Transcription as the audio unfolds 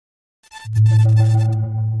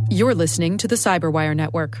You're listening to the Cyberwire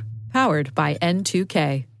Network, powered by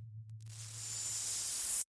N2K.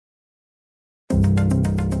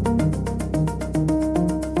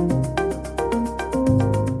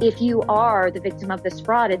 If you are the victim of this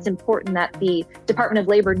fraud, it's important that the Department of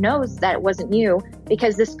Labor knows that it wasn't you,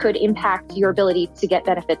 because this could impact your ability to get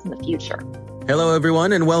benefits in the future. Hello,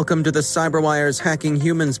 everyone, and welcome to the CyberWire's Hacking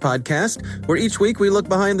Humans podcast, where each week we look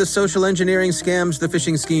behind the social engineering scams, the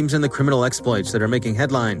phishing schemes, and the criminal exploits that are making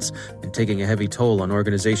headlines and taking a heavy toll on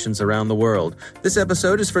organizations around the world. This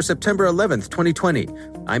episode is for September 11th, 2020.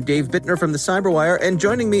 I'm Dave Bittner from the CyberWire, and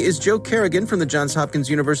joining me is Joe Kerrigan from the Johns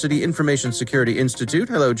Hopkins University Information Security Institute.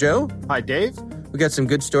 Hello, Joe. Hi, Dave. We got some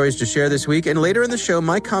good stories to share this week, and later in the show,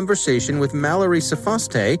 my conversation with Mallory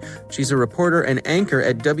Sofastaii. She's a reporter and anchor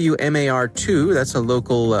at WMAR2, that's a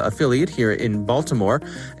local affiliate here in Baltimore,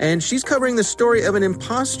 and she's covering the story of an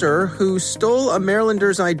imposter who stole a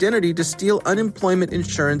Marylander's identity to steal unemployment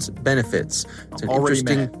insurance benefits. It's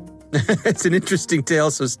it's an interesting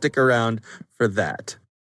tale, so stick around for that.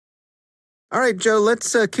 All right, Joe,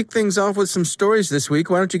 let's kick things off with some stories this week.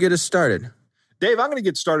 Why don't you get us started? Dave, I'm going to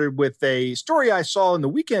get started with a story I saw in the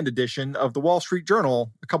weekend edition of the Wall Street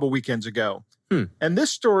Journal a couple weekends ago. And this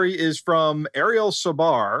story is from Ariel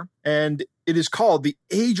Sobar, and it is called The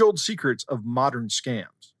Age-Old Secrets of Modern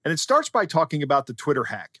Scams. And it starts by talking about the Twitter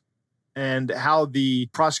hack and how the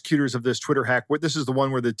prosecutors of this Twitter hack, this is the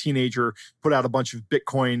one where the teenager put out a bunch of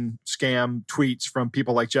Bitcoin scam tweets from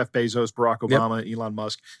people like Jeff Bezos, Barack Obama, Elon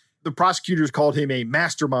Musk. The prosecutors called him a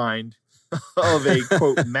mastermind of a,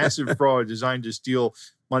 quote, massive fraud designed to steal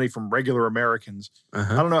money from regular Americans.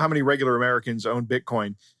 I don't know how many regular Americans own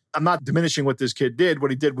Bitcoin. I'm not diminishing what this kid did.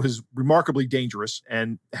 What he did was remarkably dangerous.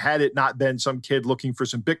 And had it not been some kid looking for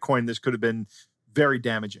some Bitcoin, this could have been very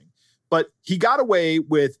damaging. But he got away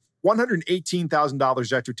with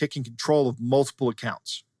 $118,000 after taking control of multiple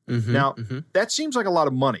accounts. Now, that seems like a lot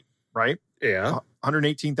of money, right? Yeah.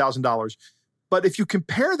 $118,000. But if you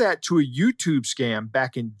compare that to a YouTube scam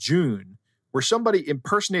back in June, where somebody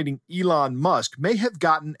impersonating Elon Musk may have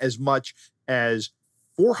gotten as much as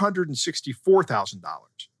 $464,000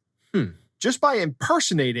 just by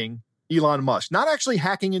impersonating Elon Musk, not actually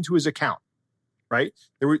hacking into his account, right?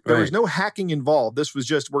 There was no hacking involved. This was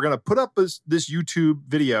just, we're going to put up this YouTube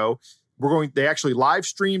video. They actually live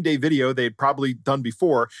streamed a video they had probably done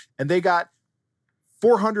before, and they got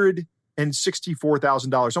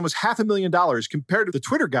 $464,000, almost $500,000, compared to the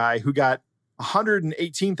Twitter guy who got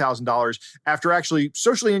 $118,000 after actually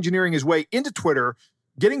socially engineering his way into Twitter,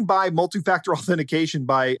 getting by multi-factor authentication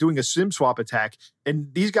by doing a SIM swap attack.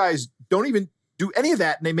 And these guys don't even do any of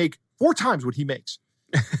that, and they make 4 times what he makes.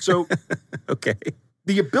 So okay.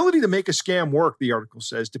 The ability to make a scam work, the article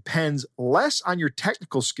says, depends less on your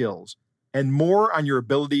technical skills and more on your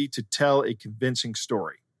ability to tell a convincing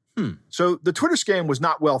story. So the Twitter scam was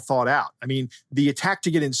not well thought out. I mean, the attack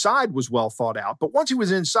to get inside was well thought out. But once he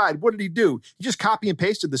was inside, what did he do? He just copy and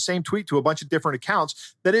pasted the same tweet to a bunch of different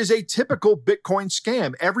accounts. That is a typical Bitcoin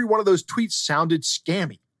scam. Every one of those tweets sounded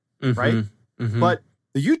scammy, right? But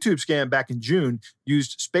the YouTube scam back in June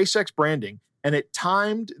used SpaceX branding, and it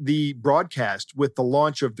timed the broadcast with the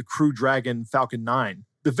launch of the Crew Dragon Falcon 9.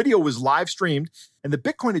 The video was live streamed, and the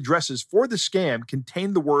Bitcoin addresses for the scam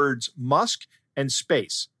contained the words Musk and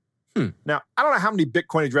space. Now, I don't know how many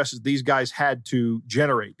Bitcoin addresses these guys had to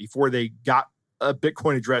generate before they got a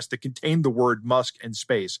Bitcoin address that contained the word Musk and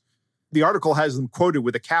space. The article has them quoted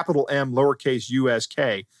with a capital M, lowercase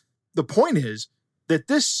USK. The point is that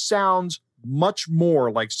this sounds much more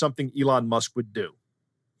like something Elon Musk would do,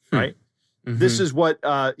 right? This is what,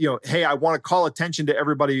 hey, I want to call attention to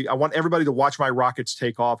everybody. I want everybody to watch my rockets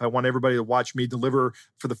take off. I want everybody to watch me deliver,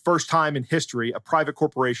 for the first time in history, a private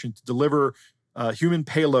corporation to deliver human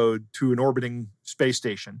payload to an orbiting space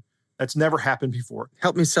station. That's never happened before.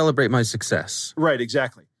 Help me celebrate my success. Right,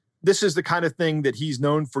 exactly. This is the kind of thing that he's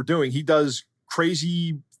known for doing. He does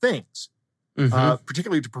crazy things,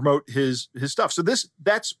 particularly to promote his stuff. So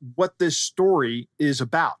that's what this story is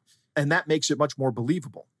about. And that makes it much more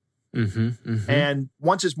believable. And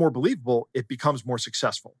once it's more believable, it becomes more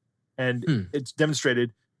successful. And it's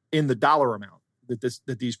demonstrated in the dollar amount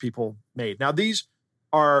that these people made. Now, these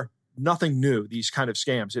are nothing new, these kind of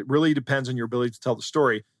scams. It really depends on your ability to tell the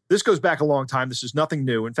story. This goes back a long time. This is nothing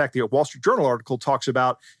new. In fact, the Wall Street Journal article talks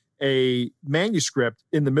about a manuscript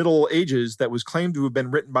in the Middle Ages that was claimed to have been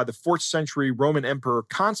written by the 4th century Roman Emperor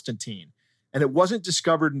Constantine. And it wasn't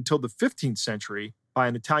discovered until the 15th century by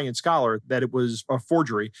an Italian scholar that it was a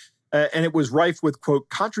forgery. And it was rife with, quote,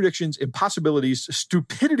 contradictions, impossibilities,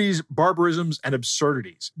 stupidities, barbarisms, and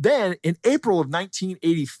absurdities. Then, in April of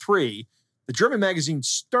 1983, the German magazine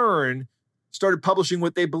Stern started publishing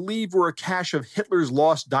what they believe were a cache of Hitler's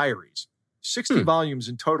lost diaries, 60 volumes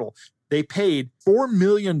in total. They paid $4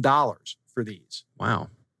 million for these. Wow.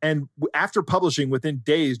 And after publishing, within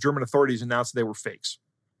days, German authorities announced they were fakes.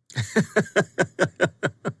 Man.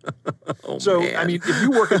 I mean, if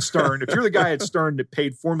you work at Stern, if you're the guy at Stern that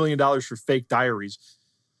paid $4 million for fake diaries.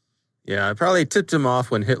 Yeah, I probably tipped him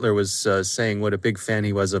off when Hitler was saying what a big fan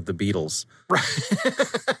he was of the Beatles. Right.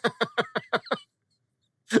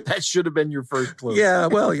 That should have been your first clue. Yeah,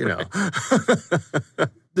 well, you know.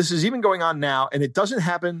 This is even going on now, and it doesn't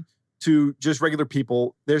happen to just regular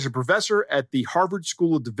people. There's a professor at the Harvard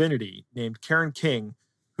School of Divinity named Karen King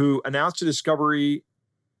who announced a discovery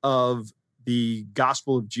of the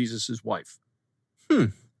gospel of Jesus' wife.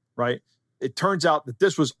 Right? It turns out that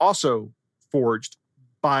this was also forged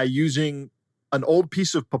by using an old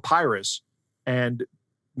piece of papyrus and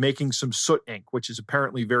making some soot ink, which is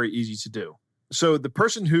apparently very easy to do. So the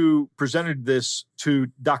person who presented this to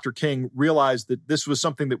Dr. King realized that this was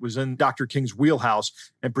something that was in Dr. King's wheelhouse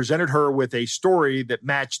and presented her with a story that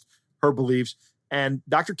matched her beliefs. And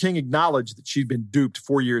Dr. King acknowledged that she'd been duped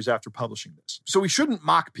 4 years after publishing this. So we shouldn't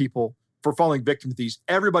mock people for falling victim to these.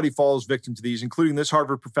 Everybody falls victim to these, including this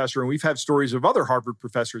Harvard professor. And we've had stories of other Harvard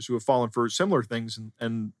professors who have fallen for similar things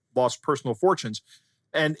and lost personal fortunes.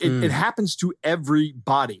 And it happens to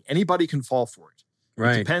everybody. Anybody can fall for it.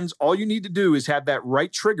 Right. It depends. All you need to do is have that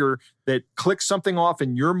right trigger that clicks something off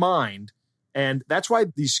in your mind. And that's why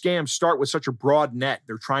these scams start with such a broad net.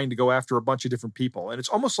 They're trying to go after a bunch of different people. And it's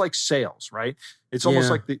almost like sales, right? It's almost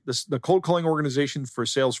like the cold calling organization for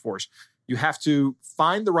Salesforce. You have to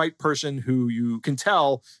find the right person who you can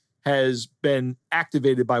tell has been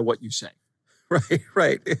activated by what you say.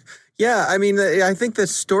 Right. Yeah, I mean, I think the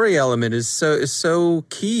story element is so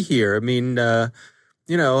key here. I mean,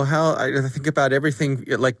 you know, how I think about everything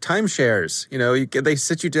like timeshares. You know, they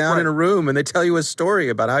sit you down in a room and they tell you a story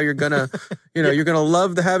about how you're going to, you know, you're going to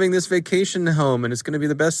love having this vacation home and it's going to be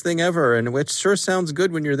the best thing ever. And which sure sounds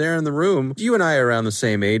good when you're there in the room. You and I are around the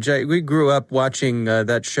same age. We grew up watching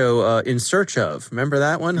that show In Search Of. Remember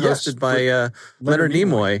that one? Yes, hosted by Leonard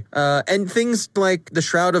Nimoy. And things like The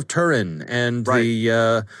Shroud of Turin and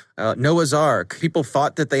the Noah's Ark. People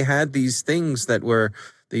thought that they had these things that were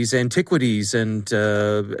these antiquities, and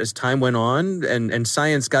as time went on and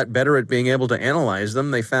science got better at being able to analyze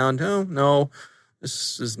them, they found, oh, no,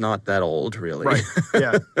 this is not that old, really. Right,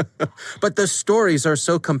 yeah. But the stories are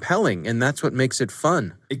so compelling, and that's what makes it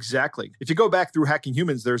fun. Exactly. If you go back through Hacking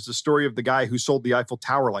Humans, there's the story of the guy who sold the Eiffel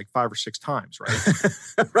Tower like 5 or 6 times,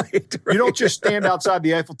 right? Right. You don't just stand outside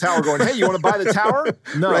the Eiffel Tower going, hey, you want to buy the tower?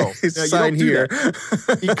 No. Right. Sign here.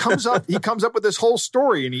 He comes up with this whole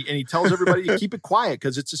story and he tells everybody to keep it quiet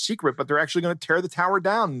because it's a secret, but they're actually going to tear the tower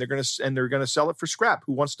down and they're going to sell it for scrap.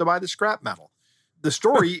 Who wants to buy the scrap metal? The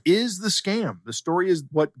story is the scam. The story is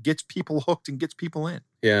what gets people hooked and gets people in.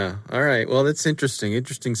 Yeah. All right. Well, that's interesting.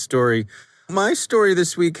 Interesting story. My story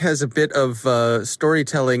this week has a bit of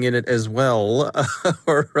storytelling in it as well,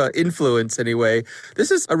 or influence anyway.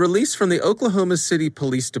 This is a release from the Oklahoma City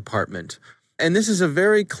Police Department. And this is a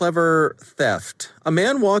very clever theft. A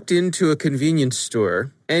man walked into a convenience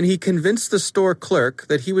store and he convinced the store clerk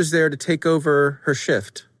that he was there to take over her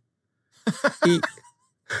shift.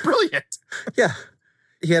 Brilliant. Yeah.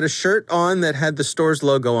 He had a shirt on that had the store's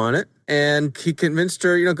logo on it, and he convinced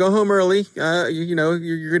her, go home early.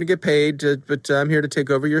 You're going to get paid, but I'm here to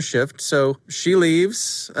take over your shift. So she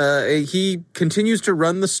leaves. He continues to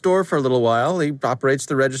run the store for a little while. He operates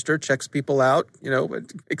the register, checks people out,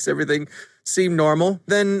 makes everything seem normal.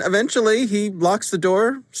 Then eventually he locks the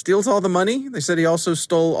door, steals all the money. They said he also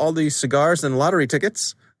stole all the cigars and lottery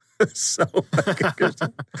tickets. So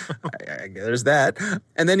there's that.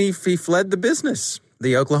 And then he fled the business.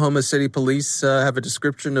 The Oklahoma City police have a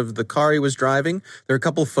description of the car he was driving. There are a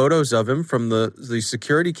couple photos of him from the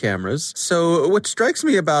security cameras. So what strikes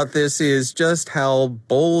me about this is just how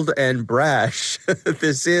bold and brash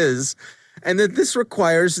this is. And that this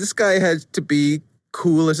guy has to be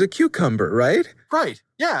cool as a cucumber, right? Right.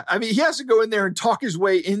 Yeah. I mean, he has to go in there and talk his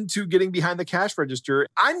way into getting behind the cash register.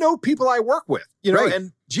 I know people I work with, right.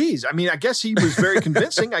 And geez, I mean, I guess he was very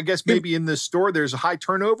convincing. I guess maybe in this store there's a high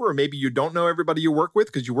turnover, or maybe you don't know everybody you work with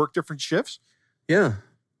because you work different shifts. Yeah.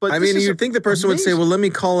 But I mean, you'd think the person would say, well, let me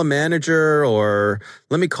call a manager or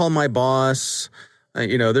let me call my boss.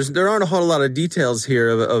 There aren't a whole lot of details here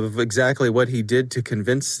of exactly what he did to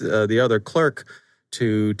convince the other clerk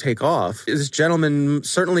to take off. This gentleman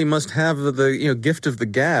certainly must have the gift of the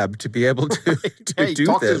gab to be able to, to do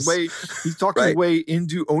this. He talked his way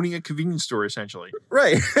into owning a convenience store, essentially.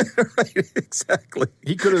 Right, right, exactly.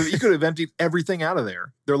 He could have emptied everything out of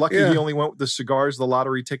there. They're lucky he only went with the cigars, the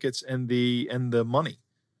lottery tickets, and the money.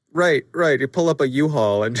 Right. You pull up a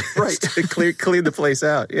U-Haul and just clean the place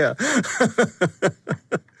out. Yeah.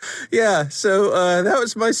 Yeah. So that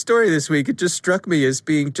was my story this week. It just struck me as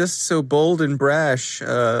being just so bold and brash.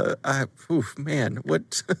 Man,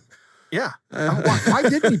 what? Yeah. Why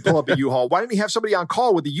didn't he pull up a U-Haul? Why didn't he have somebody on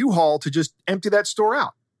call with the U-Haul to just empty that store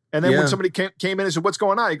out? And then when somebody came in and said, "What's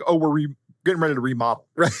going on?" I go, "Oh, we're getting ready to remodel."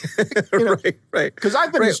 Right. Right. Because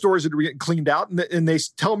I've been in stores that are getting cleaned out and they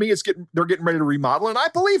tell me they're getting ready to remodel, and I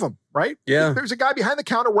believe them, right? Yeah. If there's a guy behind the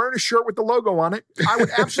counter wearing a shirt with the logo on it, I would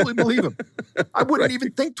absolutely believe him. I wouldn't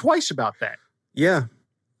even think twice about that. Yeah.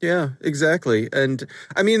 Yeah, exactly. And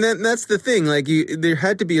I mean, that's the thing. Like, there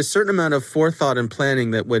had to be a certain amount of forethought and planning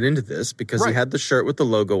that went into this because he had the shirt with the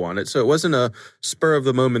logo on it. So it wasn't a spur of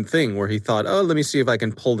the moment thing where he thought, "Oh, let me see if I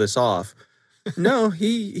can pull this off." No,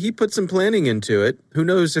 he put some planning into it. Who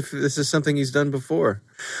knows if this is something he's done before.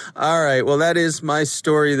 All right. Well, that is my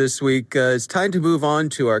story this week. It's time to move on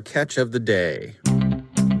to our catch of the day.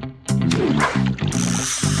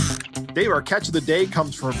 Dave, our catch of the day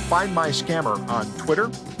comes from Find My Scammer on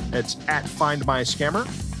Twitter. It's at Find My Scammer.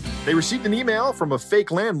 They received an email from a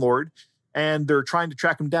fake landlord, and they're trying to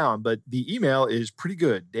track him down, but the email is pretty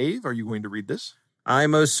good. Dave, are you going to read this? I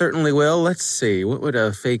most certainly will. Let's see. What would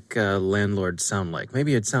a fake landlord sound like?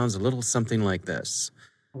 Maybe it sounds a little something like this.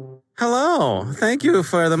 Hello. Thank you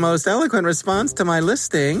for the most eloquent response to my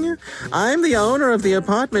listing. I'm the owner of the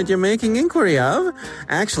apartment you're making inquiry of.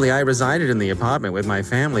 Actually, I resided in the apartment with my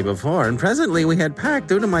family before, and presently we had packed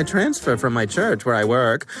due to my transfer from my church where I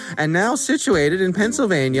work, and now situated in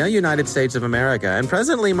Pennsylvania, United States of America. And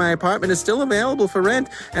presently my apartment is still available for rent,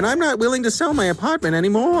 and I'm not willing to sell my apartment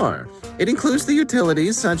anymore. It includes the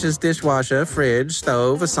utilities such as dishwasher, fridge,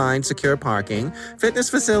 stove, assigned secure parking, fitness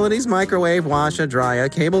facilities, microwave, washer, dryer,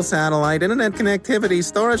 cable satellite, internet connectivity,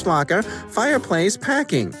 storage locker, fireplace,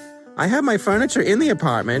 packing. I have my furniture in the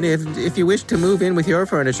apartment. If you wish to move in with your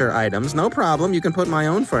furniture items, no problem. You can put my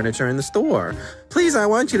own furniture in the store. Please, I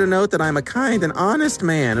want you to note that I'm a kind and honest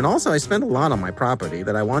man, and also I spend a lot on my property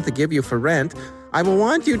that I want to give you for rent. I will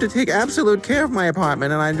want you to take absolute care of my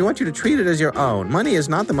apartment, and I want you to treat it as your own. Money is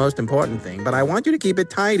not the most important thing, but I want you to keep it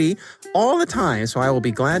tidy all the time, so I will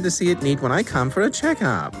be glad to see it neat when I come for a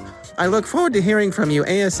checkup. I look forward to hearing from you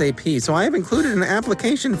ASAP, so I have included an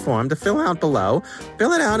application form to fill out below.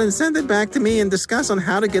 Fill it out and send it back to me and discuss on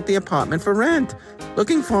how to get the apartment for rent.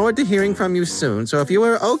 Looking forward to hearing from you soon, so if you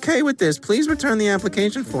are okay with this, please return the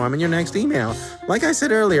application form in your next email. Like I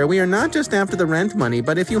said earlier, we are not just after the rent money,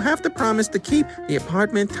 but if you have to promise to keep the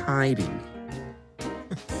apartment tidy.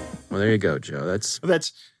 Well, there you go, Joe.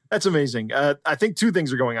 That's amazing. I think two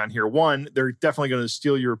things are going on here. One, they're definitely going to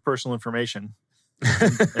steal your personal information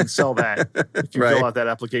and sell that if you fill out that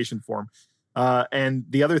application form. And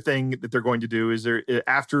the other thing that they're going to do is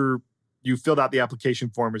after you filled out the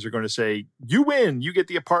application form, is they're going to say, "You win, you get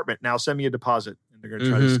the apartment. Now send me a deposit." And they're going to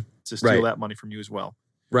try to steal that money from you as well.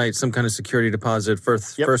 Right, some kind of security deposit for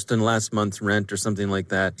first and last month's rent or something like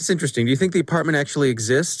that. It's interesting. Do you think the apartment actually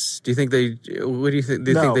exists? Do you think what do you think?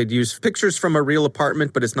 Do you think they'd use pictures from a real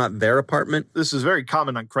apartment, but it's not their apartment? This is very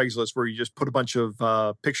common on Craigslist, where you just put a bunch of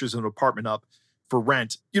pictures of an apartment up for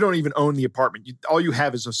rent. You don't even own the apartment. All you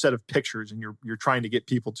have is a set of pictures, and you're trying to get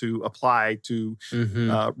people to apply to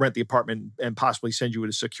rent the apartment and possibly send you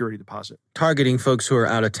a security deposit. Targeting folks who are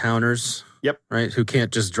out-of-towners. Yep. Right, who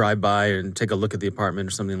can't just drive by and take a look at the apartment or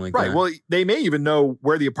something like that. Right, well, they may even know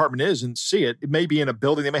where the apartment is and see it. It may be in a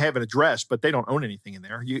building. They may have an address, but they don't own anything in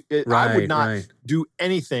there. I would not do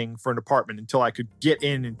anything for an apartment until I could get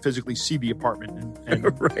in and physically see the apartment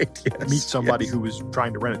and meet somebody who was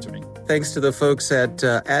trying to rent it to me. Thanks to the folks at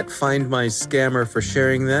Find My Scammer for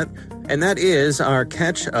sharing that. And that is our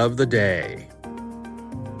catch of the day.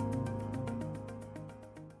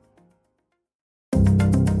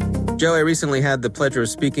 Joe, I recently had the pleasure of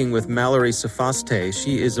speaking with Mallory Sofastaii.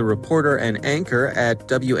 She is a reporter and anchor at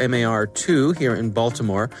WMAR2 here in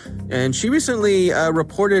Baltimore. And she recently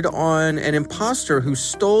reported on an imposter who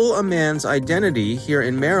stole a man's identity here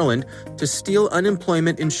in Maryland to steal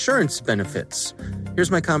unemployment insurance benefits. Here's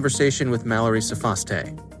my conversation with Mallory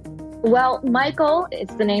Sofastaii. Well, Michael,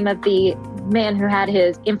 it's the name of the man who had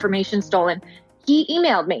his information stolen. He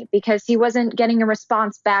emailed me because he wasn't getting a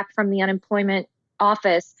response back from the unemployment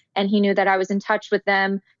office. And he knew that I was in touch with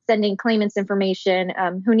them, sending claimants information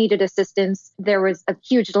who needed assistance. There was a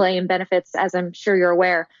huge delay in benefits, as I'm sure you're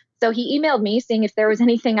aware. So he emailed me seeing if there was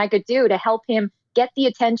anything I could do to help him get the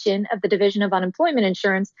attention of the Division of Unemployment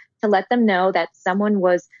Insurance to let them know that someone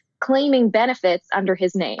was claiming benefits under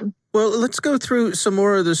his name. Well, let's go through some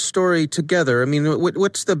more of the story together. I mean,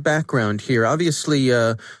 what's the background here? Obviously,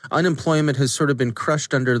 unemployment has sort of been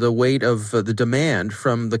crushed under the weight of the demand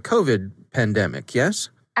from the COVID pandemic, yes?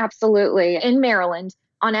 Absolutely. In Maryland,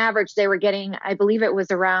 on average, they were getting, I believe it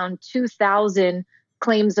was around 2,000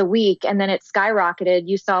 claims a week, and then it skyrocketed.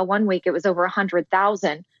 You saw one week it was over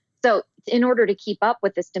 100,000. So in order to keep up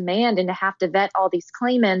with this demand and to have to vet all these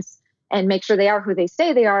claimants and make sure they are who they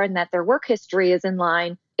say they are and that their work history is in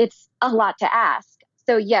line, it's a lot to ask.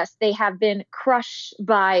 So yes, they have been crushed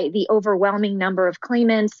by the overwhelming number of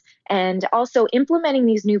claimants and also implementing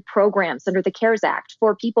these new programs under the CARES Act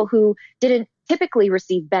for people who didn't typically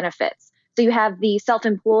receive benefits. So you have the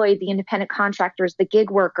self-employed, the independent contractors, the gig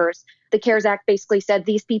workers. The CARES Act basically said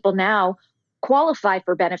these people now qualify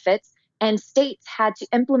for benefits, and states had to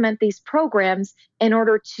implement these programs in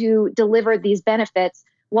order to deliver these benefits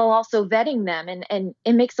while also vetting them. And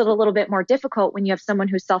it makes it a little bit more difficult when you have someone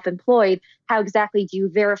who's self-employed. How exactly do you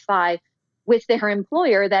verify with their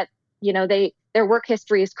employer that, their work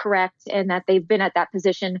history is correct and that they've been at that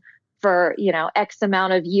position for, X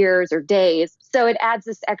amount of years or days? So it adds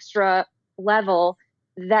this extra level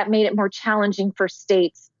that made it more challenging for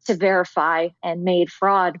states to verify and made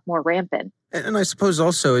fraud more rampant. And I suppose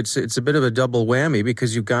also it's a bit of a double whammy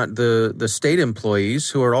because you've got the state employees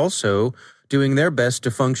who are also doing their best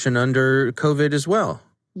to function under COVID as well.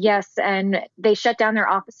 Yes, and they shut down their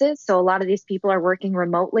offices. So a lot of these people are working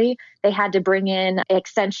remotely. They had to bring in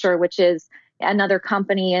Accenture, which is another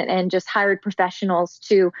company, and just hired professionals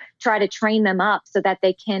to try to train them up so that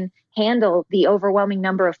they can handle the overwhelming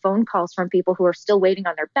number of phone calls from people who are still waiting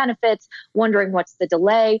on their benefits, wondering what's the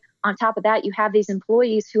delay. On top of that, you have these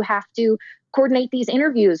employees who have to coordinate these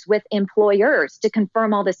interviews with employers to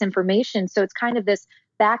confirm all this information. So it's kind of this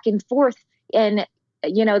back and forth. And,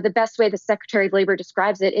 the best way the Secretary of Labor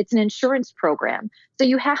describes it, it's an insurance program. So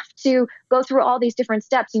you have to go through all these different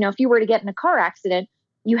steps. If you were to get in a car accident,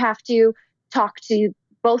 you have to talk to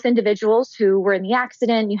both individuals who were in the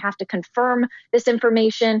accident. You have to confirm this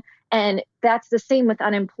information. And that's the same with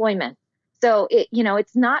unemployment. So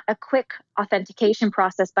it's not a quick authentication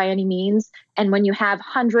process by any means. And when you have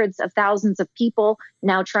hundreds of thousands of people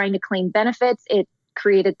now trying to claim benefits, it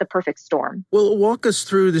created the perfect storm. Well, walk us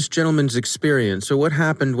through this gentleman's experience. So what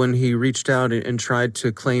happened when he reached out and tried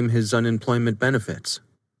to claim his unemployment benefits?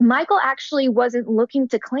 Michael actually wasn't looking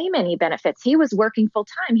to claim any benefits. He was working full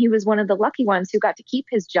time. He was one of the lucky ones who got to keep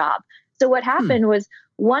his job. So what happened was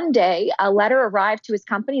one day a letter arrived to his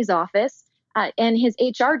company's office and his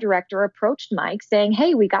HR director approached Mike saying,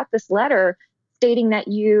 "Hey, we got this letter stating that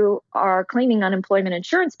you are claiming unemployment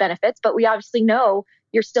insurance benefits, but we obviously know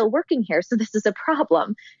you're still working here. So this is a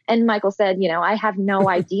problem." And Michael said, "I have no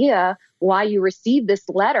idea why you received this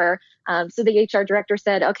letter." So the HR director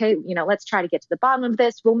said, "Okay, let's try to get to the bottom of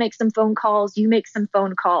this. We'll make some phone calls. You make some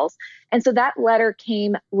phone calls." And so that letter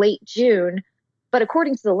came late June. But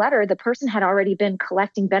according to the letter, the person had already been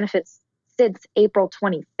collecting benefits since April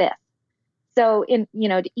 25th. So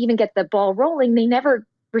to even get the ball rolling, they never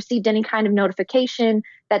received any kind of notification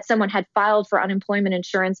that someone had filed for unemployment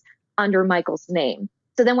insurance under Michael's name.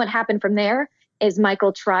 So then what happened from there is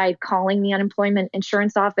Michael tried calling the unemployment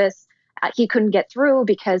insurance office. He couldn't get through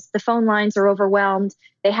because the phone lines are overwhelmed.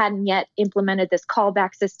 They hadn't yet implemented this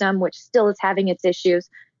callback system, which still is having its issues.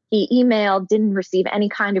 He emailed, didn't receive any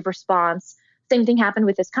kind of response. Same thing happened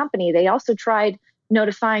with his company. They also tried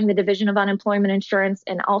notifying the Division of Unemployment Insurance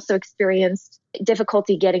and also experienced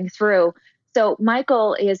difficulty getting through. So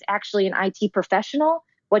Michael is actually an IT professional.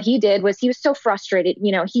 What he did was he was so frustrated.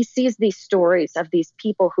 He sees these stories of these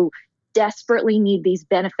people who desperately need these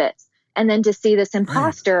benefits. And then to see this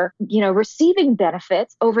imposter, receiving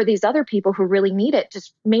benefits over these other people who really need it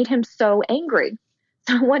just made him so angry.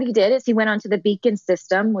 So what he did is he went onto the Beacon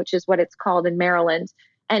system, which is what it's called in Maryland,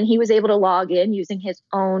 and he was able to log in using his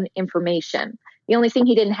own information. The only thing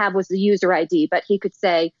he didn't have was the user ID, but he could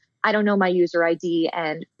say, "I don't know my user ID,"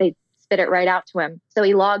 and they spit it right out to him. So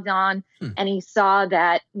he logged on and he saw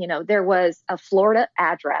that, there was a Florida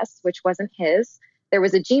address, which wasn't his. There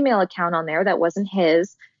was a Gmail account on there that wasn't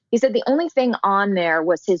his. He said the only thing on there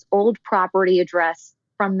was his old property address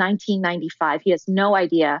from 1995. He has no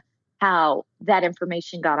idea how that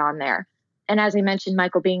information got on there. And as I mentioned,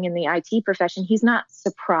 Michael being in the IT profession, he's not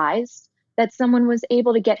surprised that someone was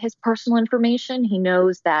able to get his personal information. He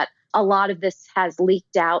knows that a lot of this has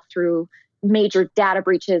leaked out through major data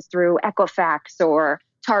breaches through Equifax or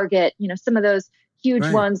Target, some of those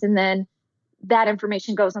huge ones. And then that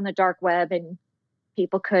information goes on the dark web and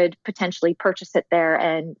people could potentially purchase it there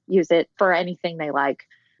and use it for anything they like,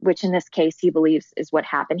 which in this case, he believes is what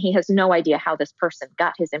happened. He has no idea how this person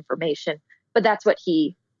got his information, but that's what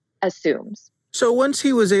he assumes. So once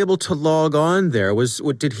he was able to log on there,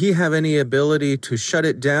 did he have any ability to shut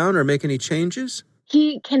it down or make any changes?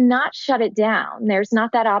 He cannot shut it down. There's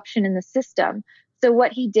not that option in the system. So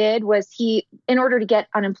what he did was in order to get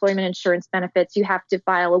unemployment insurance benefits, you have to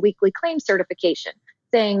file a weekly claim certification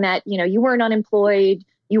saying that, you weren't unemployed,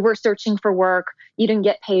 you were searching for work, you didn't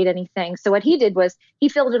get paid anything. So what he did was he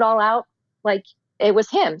filled it all out like it was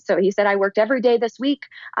him. So he said, I worked every day this week,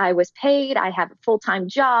 I was paid, I have a full-time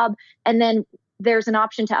job. And then there's an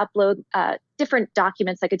option to upload different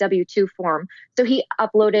documents like a W-2 form. So he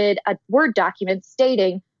uploaded a Word document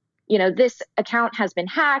stating, this account has been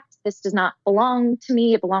hacked. This does not belong to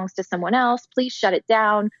me. It belongs to someone else. Please shut it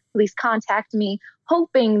down. Please contact me,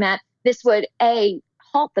 hoping that this would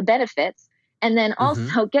halt the benefits and then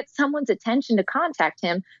also get someone's attention to contact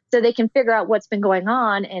him so they can figure out what's been going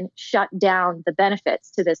on and shut down the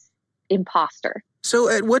benefits to this imposter. So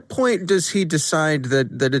at what point does he decide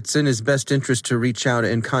that it's in his best interest to reach out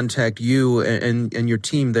and contact you and your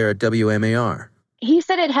team there at WMAR? He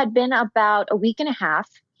said it had been about a week and a half.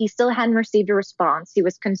 He still hadn't received a response. He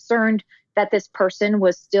was concerned that this person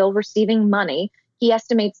was still receiving money. He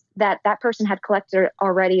estimates that person had collected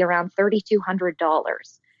already around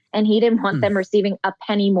 $3,200, and he didn't want them receiving a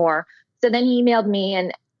penny more. So then he emailed me,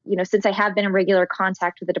 and since I have been in regular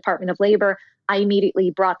contact with the Department of Labor, I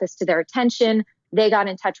immediately brought this to their attention. They got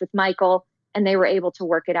in touch with Michael, and they were able to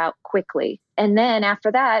work it out quickly. And then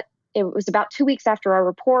after that, it was about 2 weeks after our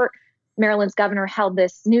report, Maryland's governor held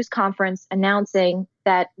this news conference announcing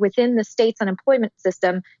that within the state's unemployment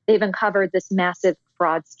system, they've uncovered this massive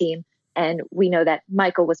fraud scheme. And we know that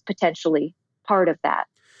Michael was potentially part of that.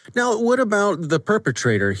 Now, what about the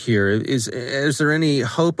perpetrator here? Is there any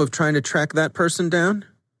hope of trying to track that person down?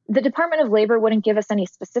 The Department of Labor wouldn't give us any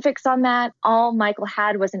specifics on that. All Michael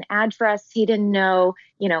had was an address. He didn't know,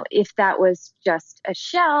 if that was just a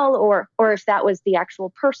shell or if that was the actual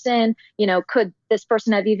person. Could this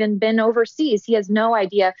person have even been overseas? He has no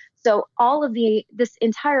idea. So all of this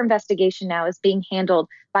entire investigation now is being handled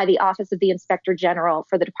by the Office of the Inspector General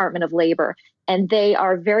for the Department of Labor. And they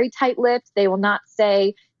are very tight-lipped. They will not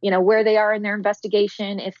say, where they are in their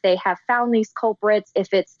investigation, if they have found these culprits,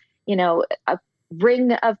 if it's, a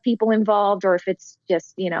ring of people involved, or if it's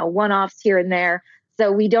just, one-offs here and there.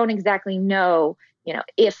 So we don't exactly know,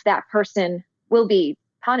 if that person will be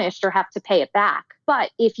punished or have to pay it back.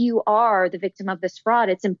 But if you are the victim of this fraud,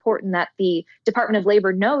 it's important that the Department of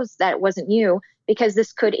Labor knows that it wasn't you, because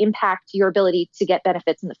this could impact your ability to get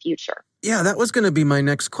benefits in the future. Yeah, that was going to be my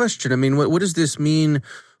next question. I mean, what does this mean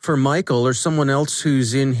for Michael or someone else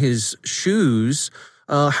who's in his shoes?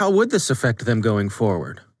 How would this affect them going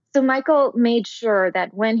forward? So Michael made sure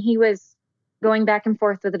that when he was going back and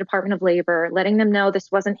forth with the Department of Labor, letting them know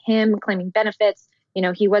this wasn't him claiming benefits,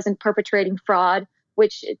 he wasn't perpetrating fraud,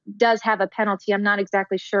 which does have a penalty. I'm not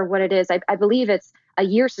exactly sure what it is. I believe it's a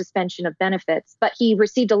year suspension of benefits, but he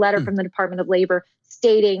received a letter from the Department of Labor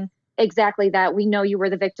stating exactly that we know you were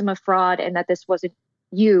the victim of fraud and that this wasn't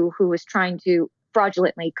you who was trying to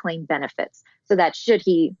fraudulently claim benefits. So that should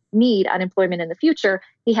he need unemployment in the future,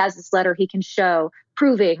 he has this letter he can show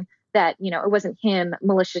proving that, it wasn't him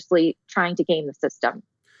maliciously trying to game the system.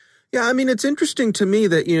 Yeah, I mean, it's interesting to me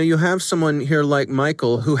that, you have someone here like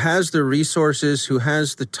Michael who has the resources, who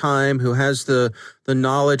has the time, who has the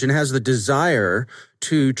knowledge and has the desire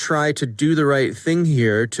to try to do the right thing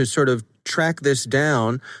here, to sort of track this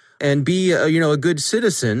down and be, a good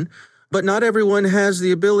citizen. But not everyone has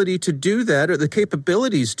the ability to do that or the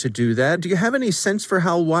capabilities to do that. Do you have any sense for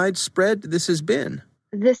how widespread this has been?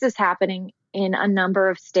 This is happening in a number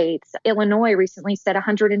of states. Illinois recently said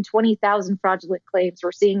 120,000 fraudulent claims.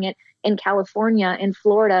 We're seeing it in California, in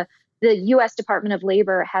Florida. The U.S. Department of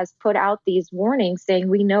Labor has put out these warnings saying,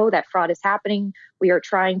 we know that fraud is happening. We are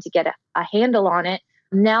trying to get a handle on it.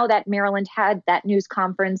 Now that Maryland had that news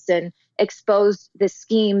conference and exposed this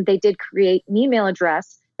scheme, they did create an email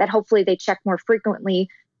address that hopefully they check more frequently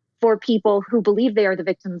for people who believe they are the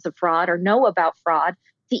victims of fraud or know about fraud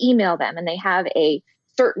to email them. And they have a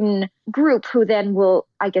certain group who then will,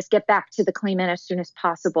 get back to the claimant as soon as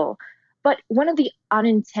possible. But one of the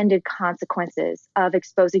unintended consequences of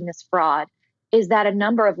exposing this fraud is that a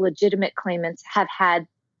number of legitimate claimants have had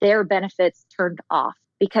their benefits turned off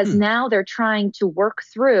because now they're trying to work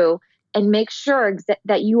through and make sure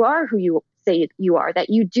that you are who you say you are, that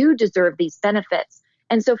you do deserve these benefits.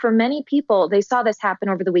 And so for many people, they saw this happen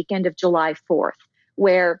over the weekend of July 4th,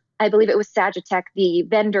 where I believe it was Sagitech, the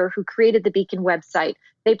vendor who created the Beacon website.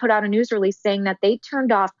 They put out a news release saying that they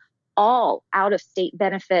turned off all out-of-state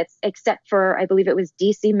benefits except for, I believe it was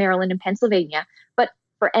DC, Maryland, and Pennsylvania. But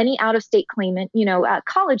for any out-of-state claimant,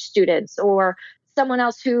 college students or someone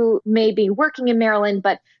else who may be working in Maryland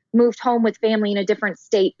but moved home with family in a different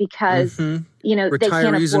state because, they can't afford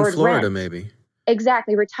retirees in Florida, rent. maybe.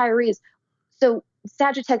 Exactly, retirees. So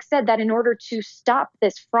Sagitech said that in order to stop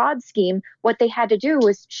this fraud scheme, what they had to do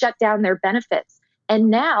was shut down their benefits. And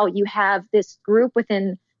now you have this group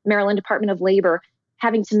within Maryland Department of Labor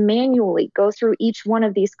having to manually go through each one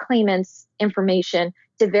of these claimants' information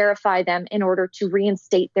to verify them in order to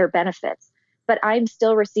reinstate their benefits. But I'm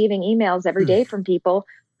still receiving emails every day from people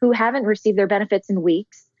who haven't received their benefits in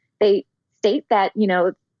weeks. They state that,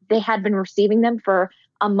 they had been receiving them for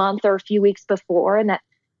a month or a few weeks before and that,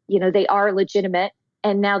 they are legitimate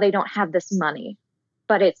and now they don't have this money.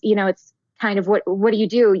 But it's, it's kind of what do you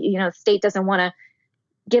do? The state doesn't want to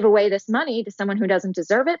give away this money to someone who doesn't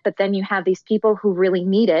deserve it, but then you have these people who really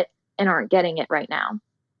need it and aren't getting it right now.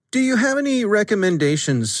 Do you have any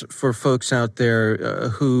recommendations for folks out there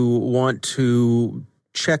who want to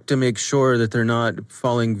check to make sure that they're not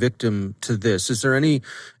falling victim to this? Is there any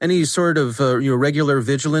sort of regular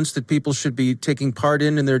vigilance that people should be taking part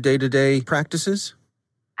in their day-to-day practices?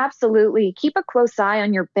 Absolutely. Keep a close eye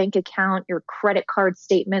on your bank account, your credit card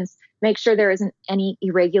statements. Make sure there isn't any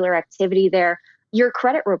irregular activity there. Your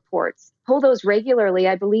credit reports, pull those regularly.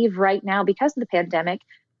 I believe right now, because of the pandemic,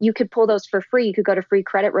 you could pull those for free. You could go to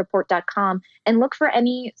freecreditreport.com and look for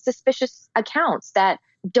any suspicious accounts that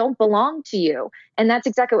don't belong to you. And that's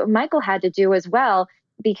exactly what Michael had to do as well,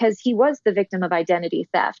 because he was the victim of identity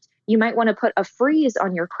theft. You might want to put a freeze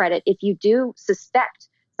on your credit if you do suspect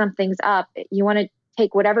something's up. You want to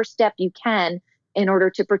take whatever step you can in order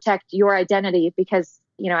to protect your identity because,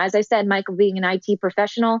 as I said, Michael being an IT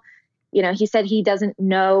professional, he said he doesn't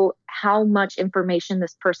know how much information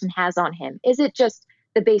this person has on him. Is it just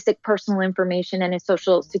the basic personal information and his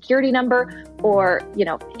social security number? Or,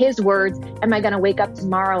 his words, am I going to wake up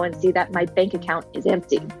tomorrow and see that my bank account is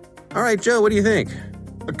empty? All right, Joe, what do you think?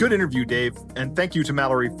 A good interview, Dave, and thank you to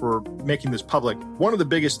Mallory for making this public. One of the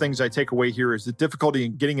biggest things I take away here is the difficulty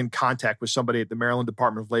in getting in contact with somebody at the Maryland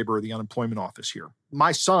Department of Labor or the unemployment office here.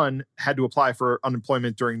 My son had to apply for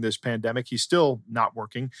unemployment during this pandemic. He's still not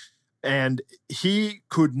working, and he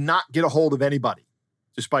could not get a hold of anybody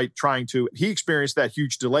despite trying to. He experienced that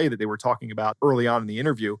huge delay that they were talking about early on in the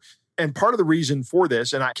interview. And part of the reason for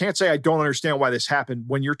this, and I can't say I don't understand why this happened,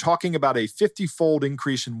 when you're talking about a 50-fold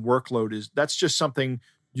increase in workload, that's just something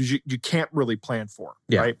you can't really plan for,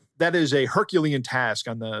 right? That is a Herculean task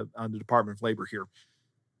on the Department of Labor here.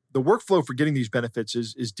 The workflow for getting these benefits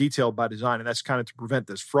is detailed by design, and that's kind of to prevent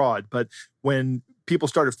this fraud. But when people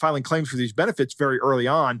started filing claims for these benefits very early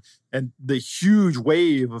on, and the huge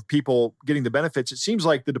wave of people getting the benefits, it seems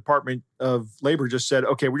like the Department of Labor just said,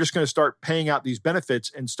 okay, we're just going to start paying out these benefits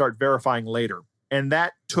and start verifying later. And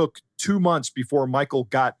that took 2 months before Michael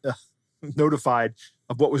got notified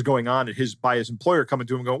of what was going on by his employer coming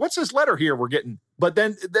to him and going, what's this letter here we're getting? But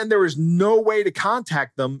then there was no way to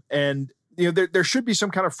contact them. And there should be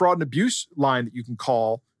some kind of fraud and abuse line that you can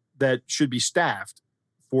call that should be staffed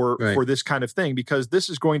for this kind of thing, because this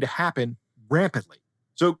is going to happen rampantly.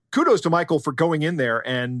 So kudos to Michael for going in there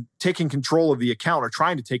and taking control of the account, or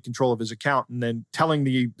trying to take control of his account, and then telling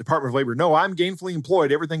the Department of Labor, no, I'm gainfully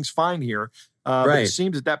employed. Everything's fine here. But it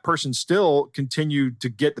seems that person still continued to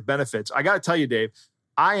get the benefits. I got to tell you, Dave,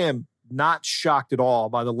 I am not shocked at all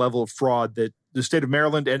by the level of fraud that the state of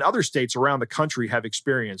Maryland and other states around the country have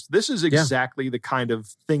experienced. This is exactly the kind of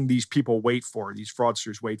thing these people wait for, these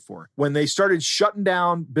fraudsters wait for. When they started shutting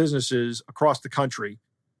down businesses across the country,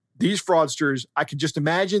 these fraudsters, I could just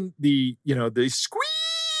imagine the squeeze.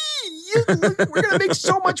 We're going to make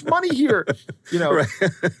so much money here.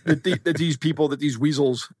 That these people, that these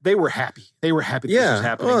weasels, they were happy. They were happy this was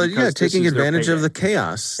happening. Well, taking advantage of the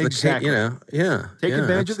chaos. Exactly. Take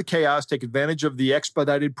advantage of the chaos, take advantage of the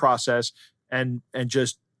expedited process, and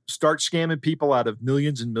just start scamming people out of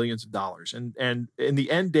millions and millions of dollars. And in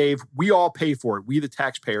the end, Dave, we all pay for it. We, the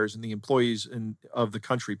taxpayers and the employees of the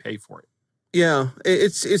country, pay for it. Yeah,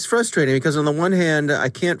 it's frustrating because on the one hand, I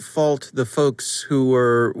can't fault the folks who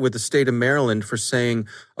were with the state of Maryland for saying,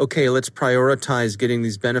 okay, let's prioritize getting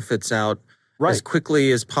these benefits out as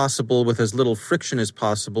quickly as possible with as little friction as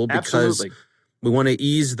possible, because we want to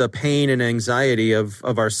ease the pain and anxiety of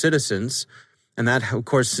our citizens. And that, of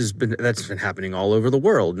course, that's been happening all over the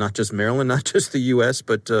world, not just Maryland, not just the U.S.,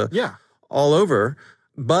 but all over.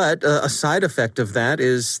 But a side effect of that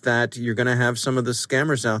is that you're going to have some of the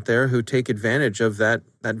scammers out there who take advantage of that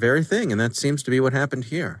very thing. And that seems to be what happened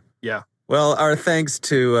here. Yeah. Well, our thanks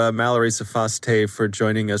to Mallory Sofastaii for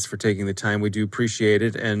joining us, for taking the time. We do appreciate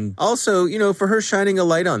it. And also, for her shining a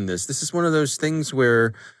light on this. This is one of those things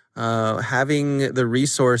where having the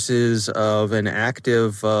resources of an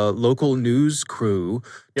active local news crew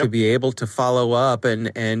to be able to follow up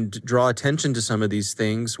and draw attention to some of these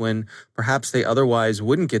things when perhaps they otherwise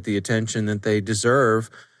wouldn't get the attention that they deserve,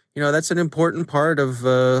 that's an important part of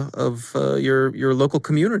your local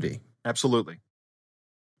community. Absolutely.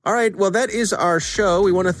 All right, well, that is our show.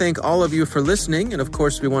 We want to thank all of you for listening. And, of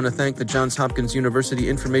course, we want to thank the Johns Hopkins University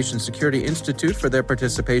Information Security Institute for their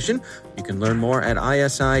participation. You can learn more at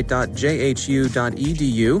isi.jhu.edu.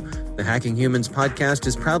 The Hacking Humans podcast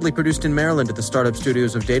is proudly produced in Maryland at the startup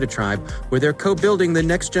studios of Data Tribe, where they're co-building the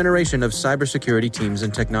next generation of cybersecurity teams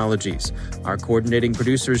and technologies. Our coordinating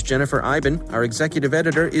producer is Jennifer Iben. Our executive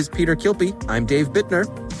editor is Peter Kilpie. I'm Dave Bittner.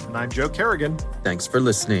 And I'm Joe Kerrigan. Thanks for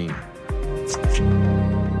listening.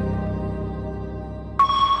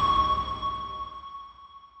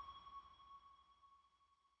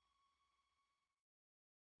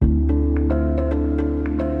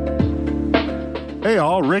 Hey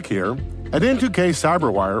all, Rick here. At N2K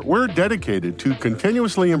CyberWire, we're dedicated to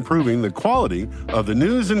continuously improving the quality of the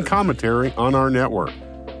news and commentary on our network.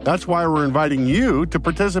 That's why we're inviting you to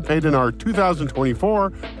participate in our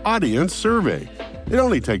 2024 audience survey. It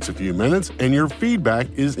only takes a few minutes, and your feedback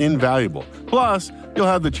is invaluable. Plus, you'll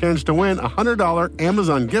have the chance to win a $100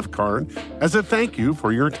 Amazon gift card as a thank you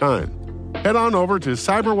for your time. Head on over to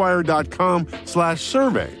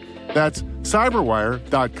cyberwire.com/survey. That's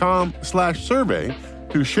cyberwire.com/survey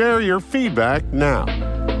to share your feedback now.